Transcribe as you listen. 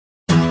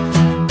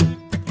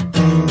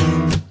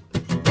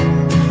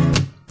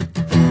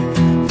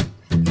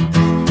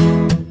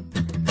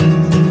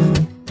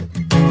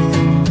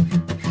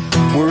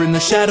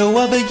shadow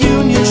of a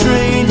Union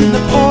train, in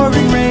the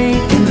pouring rain,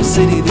 in the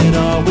city that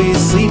always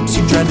sleeps.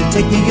 You tried to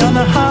take me on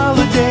a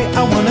holiday,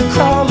 I wanna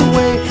crawl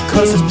away,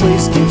 cause this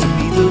place gives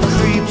me the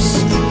creeps.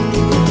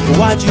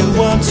 Why'd you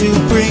want to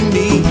bring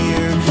me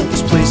here?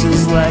 This place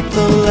is like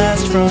the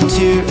last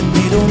frontier, and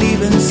we don't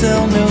even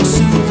sell no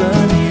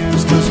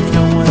souvenirs, cause there's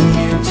no one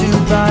here to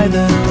buy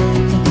them.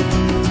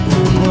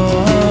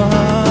 Whoa.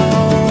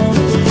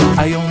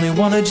 I only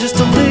wanted just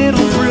a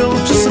little thrill,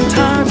 just some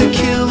time to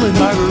kill in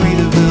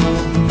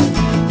Margaritaville.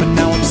 But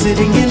now I'm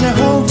sitting in a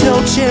hotel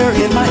chair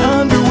in my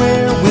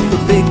underwear, with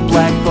a big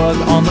black bug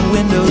on the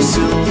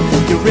windowsill.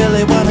 You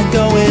really wanna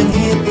go and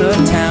hit the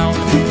town,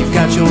 you've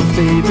got your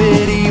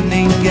favorite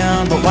evening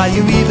gown, but why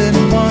you even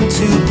want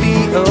to be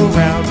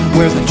around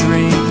where the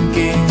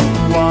drinking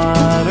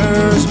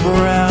water's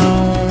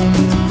brown?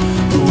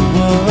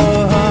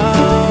 Whoa.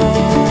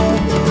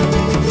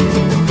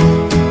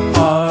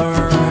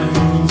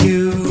 Are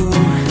you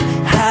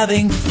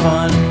having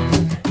fun?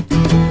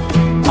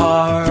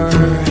 Are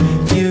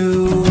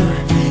you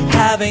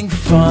having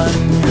fun?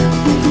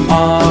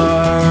 Are